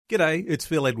G'day, it's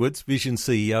Phil Edwards, Vision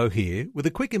CEO here, with a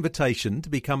quick invitation to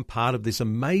become part of this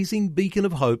amazing beacon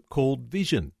of hope called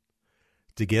Vision.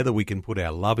 Together we can put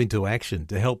our love into action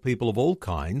to help people of all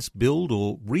kinds build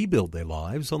or rebuild their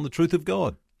lives on the truth of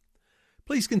God.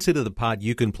 Please consider the part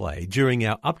you can play during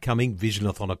our upcoming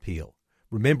Visionathon appeal,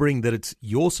 remembering that it's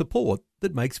your support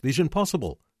that makes Vision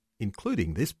possible,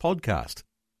 including this podcast.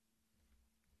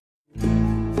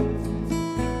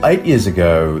 8 years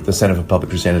ago, the Centre for Public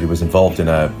Christianity was involved in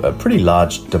a pretty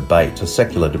large debate, a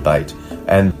secular debate.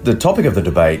 And the topic of the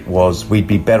debate was we'd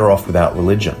be better off without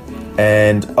religion.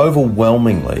 And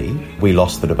overwhelmingly, we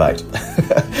lost the debate.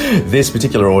 This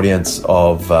particular audience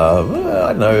of,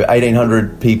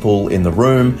 1,800 people in the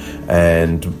room,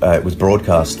 and it was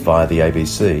broadcast via the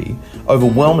ABC.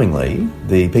 Overwhelmingly,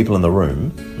 the people in the room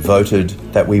voted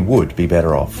that we would be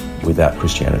better off without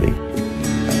Christianity.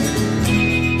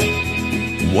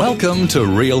 Welcome to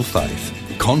Real Faith,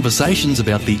 conversations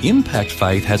about the impact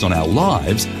faith has on our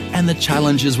lives and the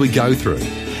challenges we go through,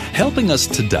 helping us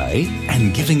today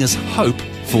and giving us hope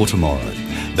for tomorrow.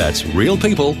 That's real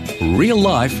people, real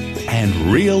life and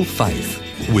real faith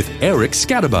with Eric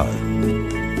Scatterbo.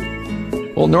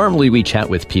 Well, normally we chat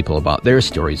with people about their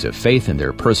stories of faith and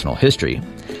their personal history.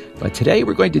 But today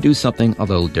we're going to do something a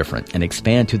little different and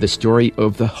expand to the story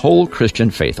of the whole Christian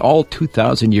faith, all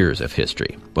 2,000 years of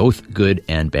history, both good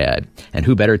and bad. And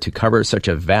who better to cover such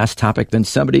a vast topic than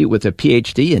somebody with a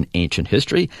PhD in ancient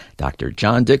history, Dr.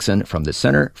 John Dickson from the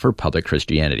Center for Public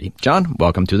Christianity. John,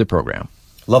 welcome to the program.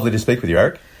 Lovely to speak with you,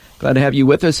 Eric. Glad to have you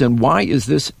with us. And why is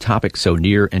this topic so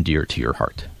near and dear to your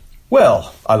heart?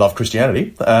 Well, I love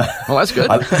Christianity. Well, that's good.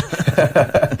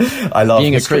 I love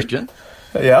being history. A Christian.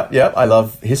 Yeah. I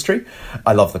love history.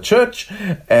 I love the church.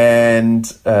 And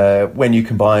when you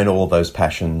combine all those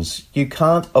passions, you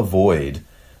can't avoid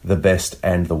the best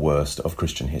and the worst of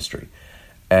Christian history.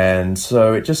 And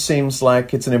so it just seems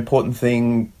like it's an important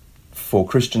thing for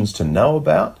Christians to know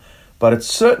about, but it's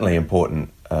certainly important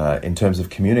in terms of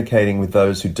communicating with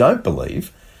those who don't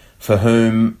believe, for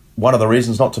whom one of the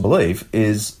reasons not to believe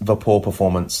is the poor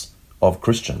performance of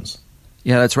Christians.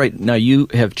 Yeah, that's right. Now, you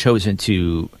have chosen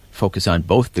to focus on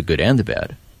both the good and the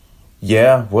bad.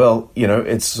 Yeah, well,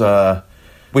 it's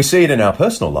we see it in our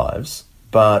personal lives,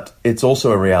 but it's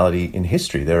also a reality in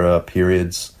history. There are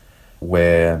periods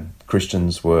where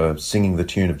Christians were singing the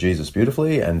tune of Jesus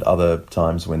beautifully and other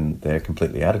times when they're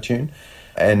completely out of tune.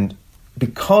 And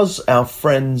because our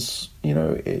friends,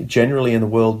 generally in the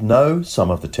world know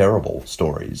some of the terrible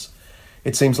stories,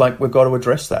 it seems like we've got to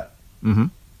address that. Mm-hmm.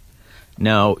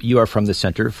 Now, you are from the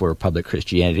Center for Public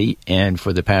Christianity, and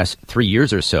for the past 3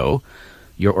 years or so,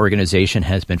 your organization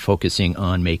has been focusing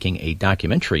on making a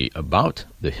documentary about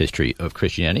the history of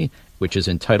Christianity, which is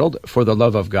entitled For the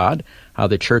Love of God, How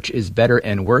the Church is Better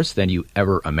and Worse Than You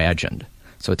Ever Imagined.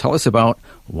 So tell us about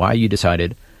why you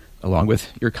decided, along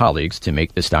with your colleagues, to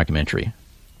make this documentary.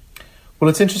 Well,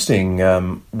 it's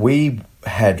interesting. We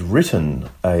had written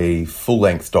a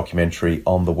full-length documentary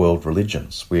on the world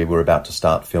religions. We were about to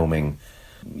start filming,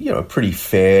 a pretty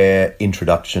fair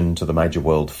introduction to the major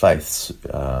world faiths,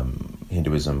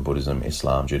 Hinduism, Buddhism,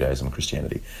 Islam, Judaism,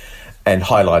 Christianity, and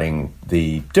highlighting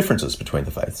the differences between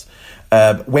the faiths.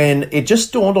 When it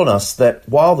just dawned on us that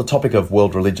while the topic of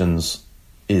world religions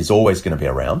is always going to be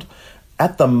around,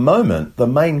 at the moment, the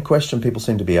main question people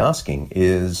seem to be asking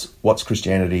is, what's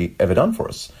Christianity ever done for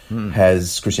us?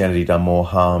 Has Christianity done more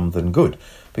harm than good?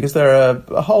 Because there are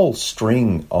a whole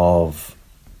string of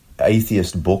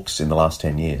atheist books in the last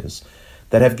 10 years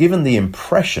that have given the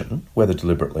impression, whether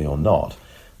deliberately or not,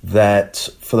 that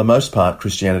for the most part,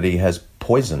 Christianity has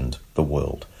poisoned the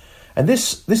world. And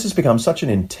this has become such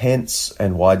an intense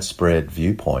and widespread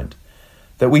viewpoint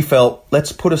that we felt,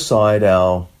 let's put aside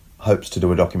our hopes to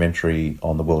do a documentary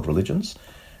on the world religions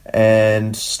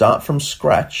and start from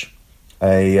scratch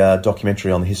a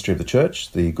documentary on the history of the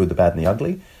church, the good, the bad, and the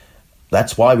ugly.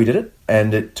 That's why we did it,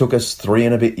 and it took us 3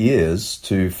 and a bit years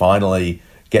to finally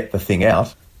get the thing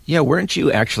out. Yeah, weren't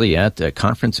you actually at a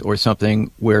conference or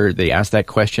something where they asked that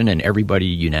question and everybody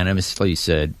unanimously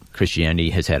said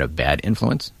Christianity has had a bad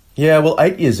influence? Yeah, well,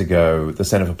 8 years ago, the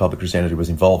Center for Public Christianity was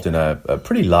involved in a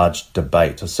pretty large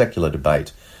debate, a secular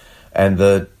debate. And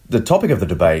the topic of the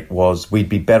debate was we'd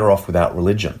be better off without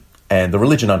religion. And the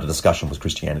religion under discussion was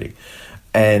Christianity.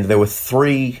 And there were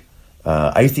 3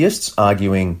 atheists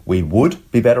arguing we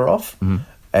would be better off,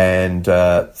 and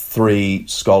 3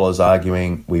 scholars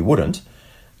arguing we wouldn't.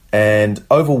 And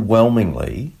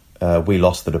overwhelmingly, we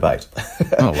lost the debate.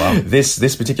 Oh, wow.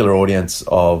 This particular audience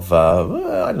of,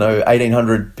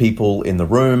 1,800 people in the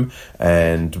room,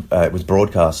 and it was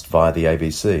broadcast via the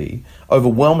ABC.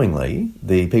 Overwhelmingly,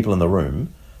 the people in the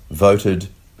room voted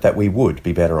that we would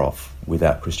be better off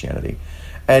without Christianity.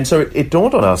 And so it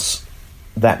dawned on us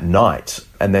that night,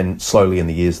 and then slowly in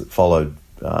the years that followed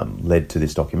led to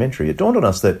this documentary, it dawned on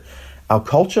us that our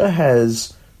culture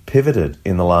has pivoted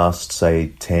in the last,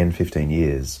 say, 10, 15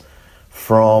 years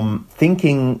from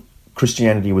thinking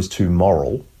Christianity was too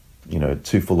moral,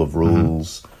 too full of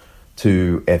rules,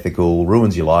 too ethical,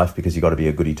 ruins your life because you've got to be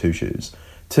a goody two-shoes,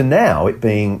 to now it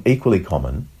being equally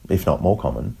common, if not more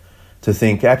common, to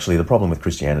think actually the problem with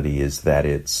Christianity is that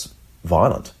it's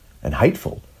violent and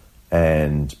hateful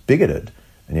and bigoted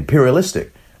and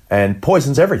imperialistic and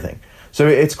poisons everything. So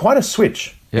it's quite a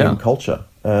switch in culture.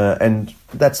 And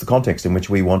that's the context in which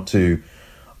we want to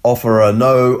offer a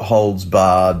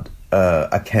no-holds-barred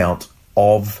account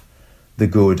of the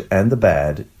good and the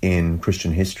bad in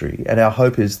Christian history. And our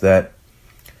hope is that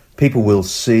people will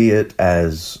see it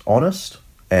as honest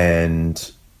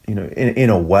and, in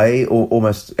a way,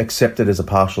 almost accept it as a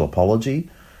partial apology,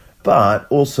 but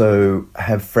also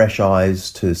have fresh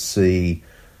eyes to see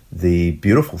the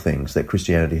beautiful things that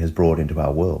Christianity has brought into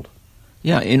our world.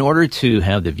 Yeah, in order to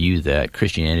have the view that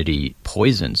Christianity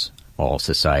poisons all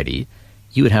society,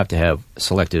 you would have to have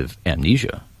selective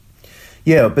amnesia.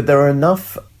 Yeah, but there are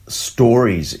enough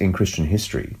stories in Christian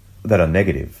history that are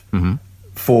negative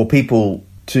for people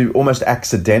to almost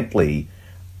accidentally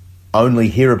only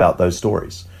hear about those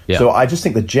stories. Yeah. So I just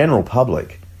think the general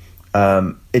public,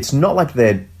 it's not like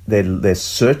they're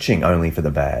searching only for the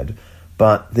bad,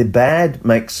 but the bad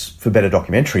makes for better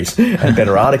documentaries and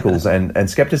better articles, and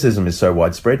skepticism is so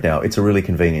widespread now, it's a really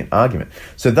convenient argument.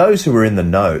 So those who are in the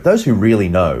know, those who really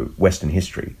know Western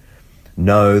history,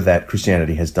 know that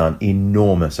Christianity has done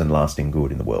enormous and lasting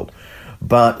good in the world.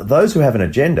 But those who have an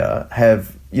agenda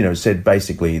have, said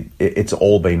basically it's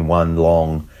all been one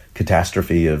long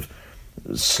catastrophe of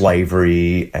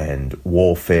slavery and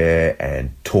warfare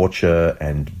and torture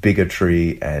and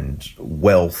bigotry and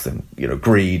wealth and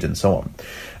greed and so on.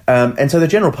 And so the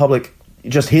general public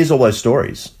just hears all those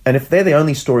stories. And if they're the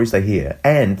only stories they hear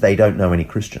and they don't know any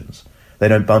Christians, they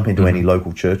don't bump into any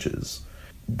local churches,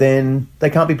 then they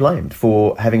can't be blamed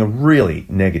for having a really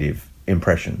negative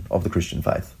impression of the Christian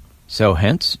faith. So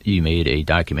hence, you made a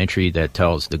documentary that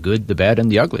tells the good, the bad,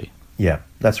 and the ugly. Yeah,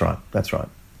 that's right. That's right.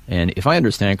 And if I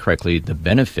understand correctly, the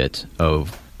benefit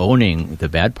of owning the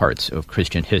bad parts of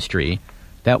Christian history,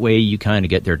 that way you kind of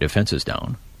get their defenses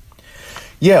down.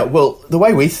 Yeah, well, the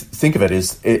way we think of it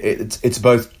is it's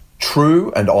both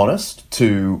true and honest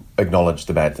to acknowledge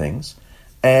the bad things,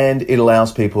 and it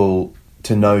allows people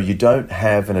to know you don't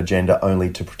have an agenda only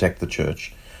to protect the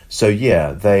church. So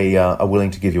yeah, they are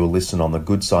willing to give you a listen on the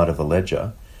good side of the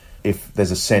ledger if there's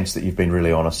a sense that you've been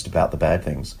really honest about the bad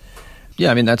things.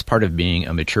 Yeah, I mean, that's part of being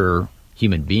a mature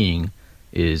human being,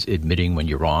 is admitting when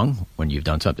you're wrong, when you've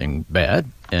done something bad,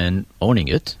 and owning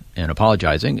it, and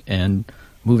apologizing, and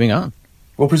moving on.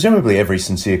 Well, presumably every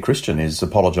sincere Christian is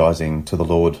apologizing to the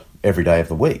Lord every day of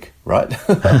the week, right?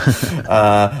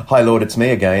 Hi, Lord, it's me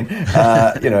again,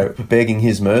 begging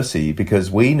his mercy because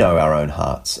we know our own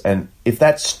hearts. And if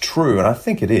that's true, and I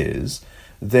think it is,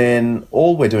 then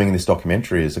all we're doing in this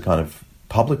documentary is a kind of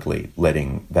publicly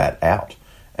letting that out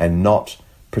and not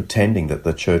pretending that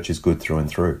the church is good through and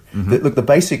through. Look, the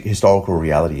basic historical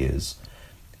reality is,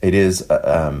 it is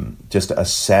just a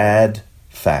sad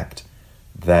fact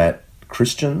that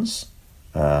Christians,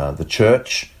 the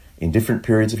church, in different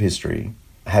periods of history,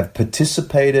 have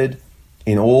participated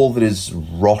in all that is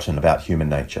rotten about human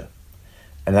nature.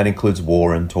 And that includes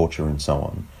war and torture and so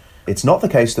on. It's not the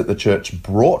case that the church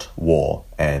brought war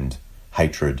and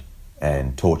hatred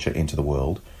and torture into the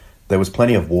world. There was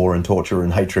plenty of war and torture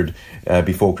and hatred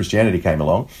before Christianity came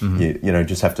along. You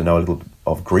just have to know a little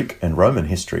of Greek and Roman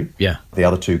history, the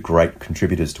other two great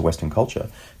contributors to Western culture,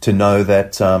 to know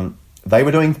that they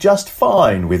were doing just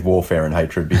fine with warfare and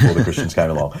hatred before the Christians came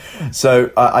along.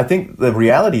 So I think the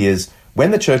reality is,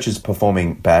 when the church is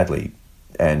performing badly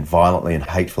and violently and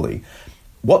hatefully,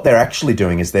 what they're actually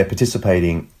doing is they're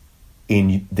participating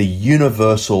in the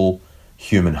universal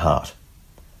human heart,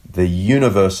 the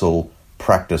universal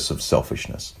practice of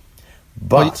selfishness.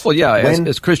 But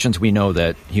as Christians, we know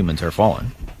that humans are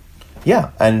fallen.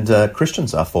 Yeah, and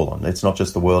Christians are fallen. It's not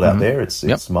just the world out there.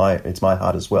 It's my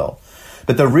heart as well.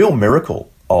 But the real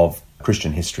miracle of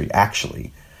Christian history,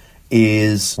 actually,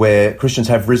 is where Christians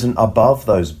have risen above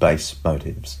those base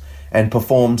motives and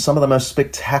performed some of the most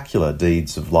spectacular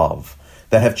deeds of love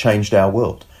that have changed our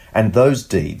world. And those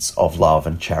deeds of love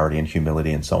and charity and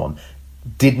humility and so on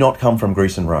did not come from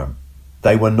Greece and Rome.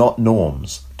 They were not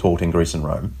norms taught in Greece and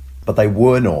Rome, but they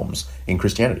were norms in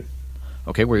Christianity.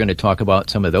 Okay, we're going to talk about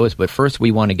some of those, but first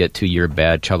we want to get to your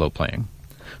bad cello playing.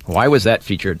 Why was that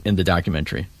featured in the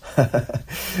documentary?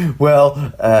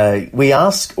 Well, we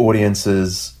ask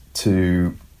audiences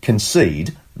to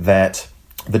concede that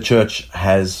the church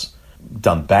has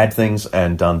done bad things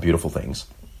and done beautiful things.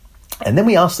 And then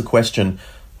we ask the question,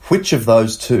 which of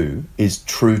those two is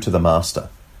true to the master?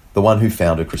 The one who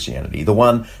founded Christianity, the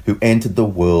one who entered the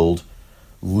world,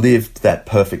 lived that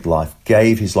perfect life,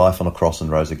 gave his life on a cross and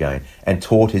rose again, and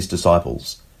taught his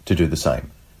disciples to do the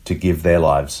same, to give their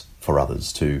lives for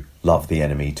others, to love the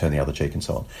enemy, turn the other cheek, and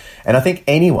so on. And I think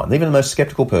anyone, even the most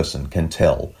skeptical person, can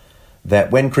tell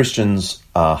that when Christians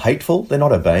are hateful, they're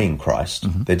not obeying Christ,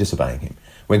 they're disobeying him.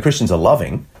 When Christians are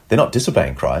loving, they're not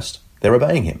disobeying Christ, they're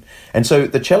obeying him. And so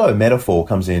the cello metaphor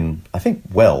comes in, I think,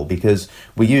 well, because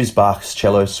we use Bach's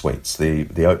cello suites,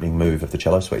 the opening move of the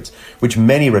cello suites, which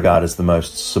many regard as the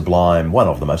most sublime, one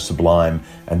of the most sublime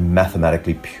and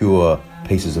mathematically pure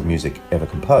pieces of music ever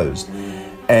composed.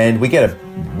 And we get a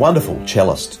wonderful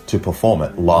cellist to perform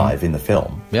it live in the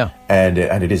film. Yeah. And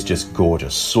it is just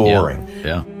gorgeous, soaring.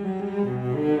 Yeah.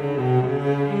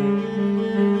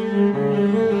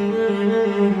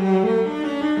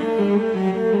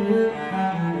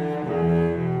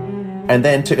 And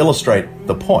then to illustrate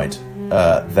the point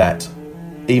that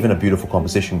even a beautiful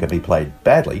composition can be played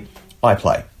badly, I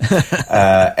play.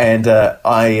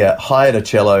 I hired a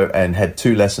cello and had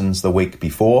 2 lessons the week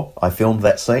before I filmed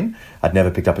that scene. I'd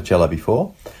never picked up a cello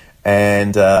before.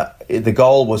 And the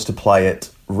goal was to play it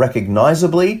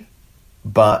recognisably,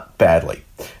 but badly.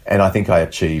 And I think I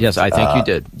achieved Yes, I think you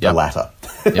did. The latter.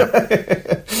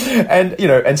 Yep.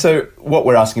 And so what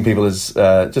we're asking people is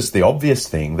just the obvious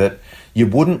thing, that you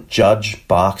wouldn't judge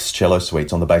Bach's cello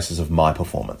suites on the basis of my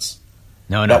performance.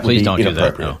 No, That would please be don't do that.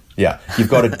 inappropriate. No. Yeah, you've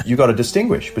got to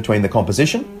distinguish between the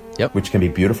composition, Yep. which can be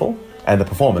beautiful, and the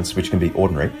performance, which can be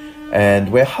ordinary. And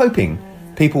we're hoping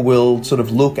people will sort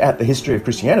of look at the history of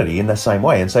Christianity in the same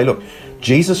way and say, look,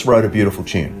 Jesus wrote a beautiful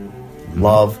tune,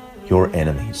 love your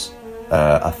enemies,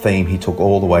 a theme he took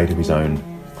all the way to his own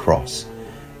cross.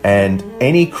 And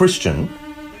any Christian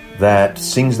that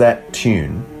sings that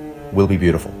tune will be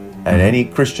beautiful. And any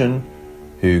Christian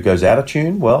who goes out of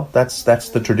tune, well, that's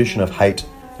the tradition of hate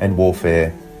and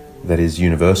warfare that is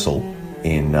universal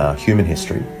in human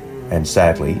history, and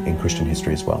sadly in Christian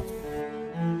history as well.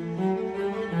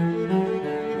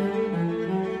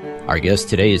 Our guest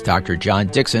today is Dr. John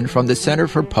Dickson from the Center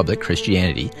for Public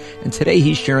Christianity, and today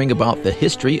he's sharing about the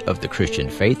history of the Christian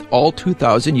faith, all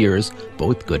 2,000 years,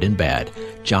 both good and bad.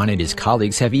 John and his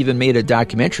colleagues have even made a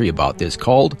documentary about this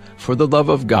called For the Love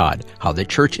of God, How the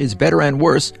Church is Better and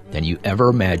Worse Than You Ever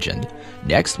Imagined.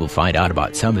 Next, we'll find out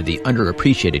about some of the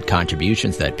underappreciated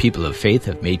contributions that people of faith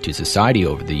have made to society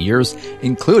over the years,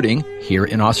 including here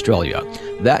in Australia.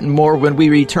 That and more when we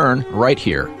return right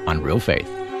here on Real Faith.